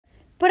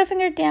Put a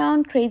finger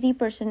down, crazy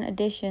person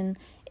edition.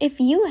 If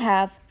you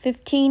have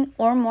 15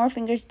 or more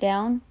fingers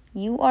down,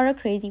 you are a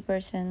crazy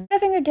person. Put a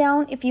finger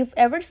down if you've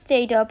ever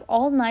stayed up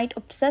all night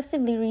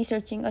obsessively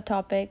researching a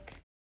topic.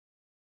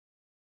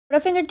 Put a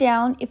finger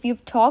down if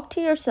you've talked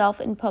to yourself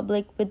in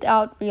public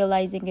without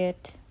realizing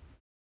it.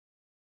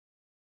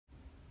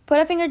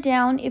 Put a finger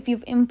down if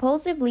you've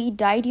impulsively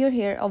dyed your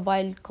hair a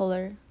wild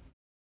color.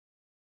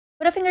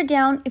 Put a finger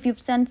down if you've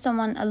sent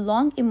someone a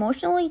long,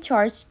 emotionally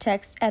charged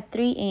text at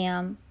 3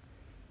 a.m.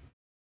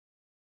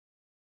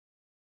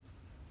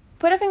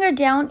 Put a finger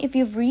down if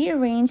you've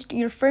rearranged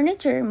your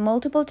furniture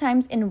multiple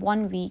times in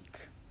 1 week.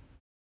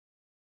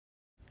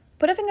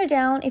 Put a finger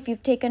down if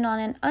you've taken on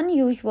an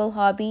unusual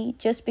hobby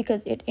just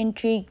because it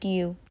intrigued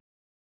you.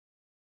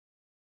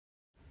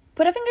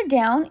 Put a finger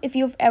down if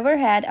you've ever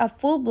had a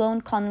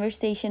full-blown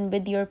conversation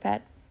with your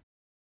pet.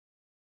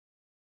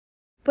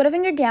 Put a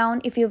finger down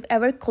if you've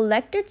ever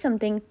collected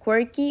something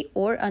quirky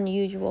or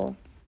unusual.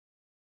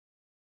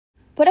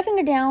 Put a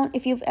finger down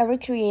if you've ever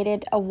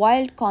created a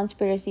wild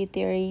conspiracy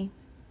theory.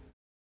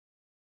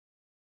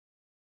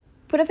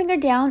 Put a finger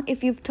down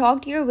if you've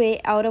talked your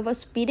way out of a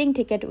speeding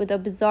ticket with a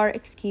bizarre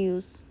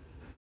excuse.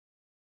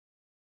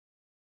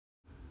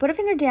 Put a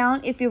finger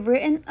down if you've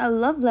written a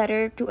love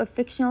letter to a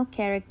fictional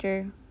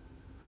character.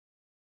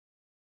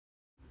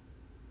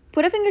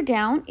 Put a finger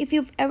down if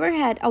you've ever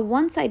had a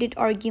one-sided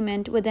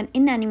argument with an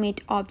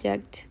inanimate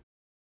object.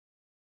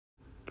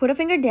 Put a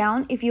finger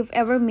down if you've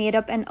ever made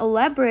up an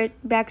elaborate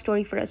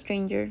backstory for a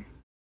stranger.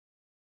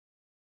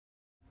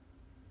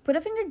 Put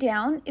a finger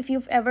down if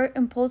you've ever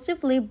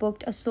impulsively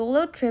booked a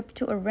solo trip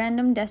to a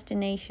random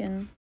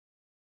destination.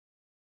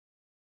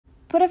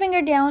 Put a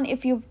finger down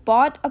if you've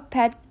bought a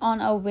pet on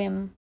a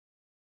whim.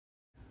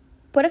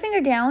 Put a finger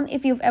down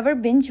if you've ever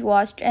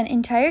binge-watched an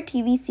entire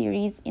TV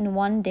series in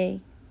 1 day.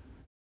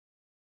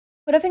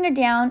 Put a finger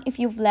down if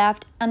you've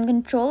laughed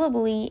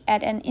uncontrollably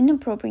at an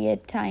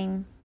inappropriate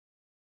time.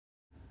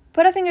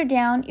 Put a finger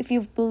down if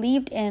you've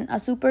believed in a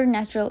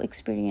supernatural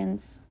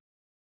experience.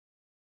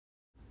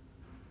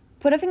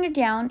 Put a finger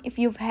down if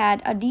you've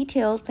had a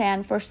detailed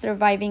plan for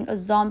surviving a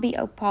zombie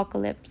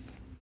apocalypse.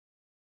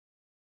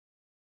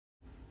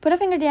 Put a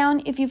finger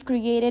down if you've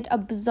created a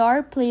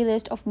bizarre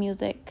playlist of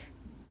music.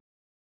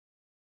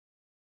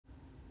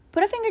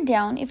 Put a finger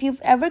down if you've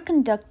ever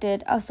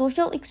conducted a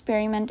social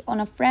experiment on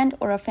a friend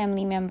or a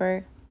family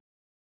member.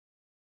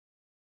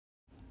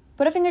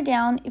 Put a finger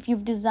down if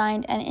you've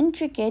designed an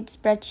intricate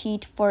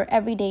spreadsheet for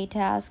everyday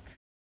tasks.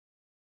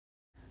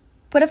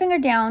 Put a finger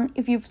down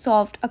if you've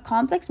solved a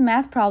complex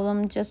math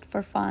problem just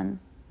for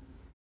fun.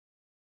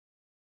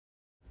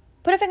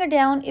 Put a finger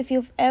down if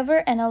you've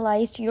ever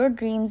analyzed your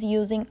dreams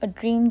using a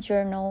dream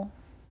journal.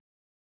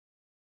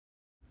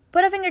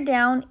 Put a finger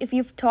down if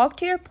you've talked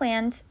to your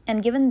plants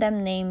and given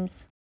them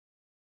names.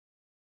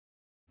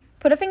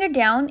 Put a finger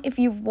down if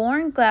you've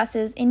worn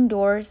glasses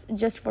indoors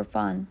just for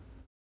fun.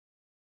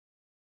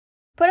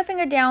 Put a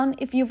finger down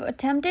if you've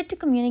attempted to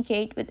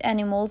communicate with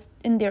animals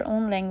in their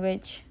own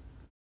language.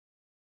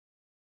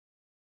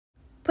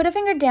 Put a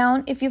finger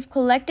down if you've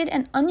collected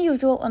an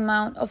unusual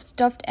amount of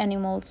stuffed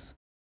animals.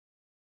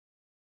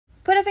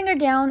 Put a finger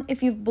down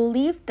if you've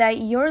believed that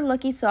your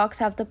lucky socks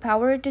have the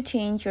power to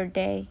change your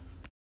day.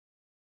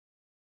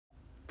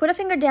 Put a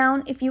finger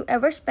down if you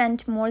ever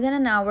spent more than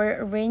an hour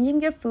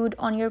arranging your food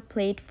on your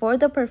plate for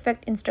the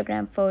perfect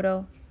Instagram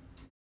photo.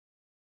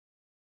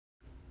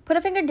 Put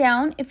a finger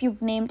down if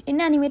you've named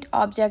inanimate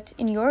objects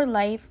in your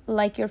life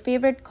like your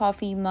favorite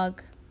coffee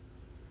mug.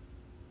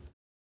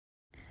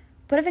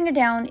 Put a finger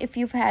down if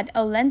you've had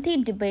a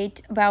lengthy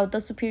debate about the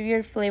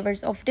superior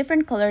flavors of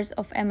different colors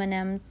of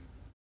M&Ms.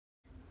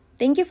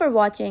 Thank you for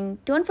watching.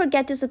 Don't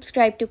forget to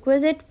subscribe to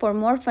Quizit for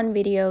more fun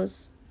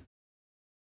videos.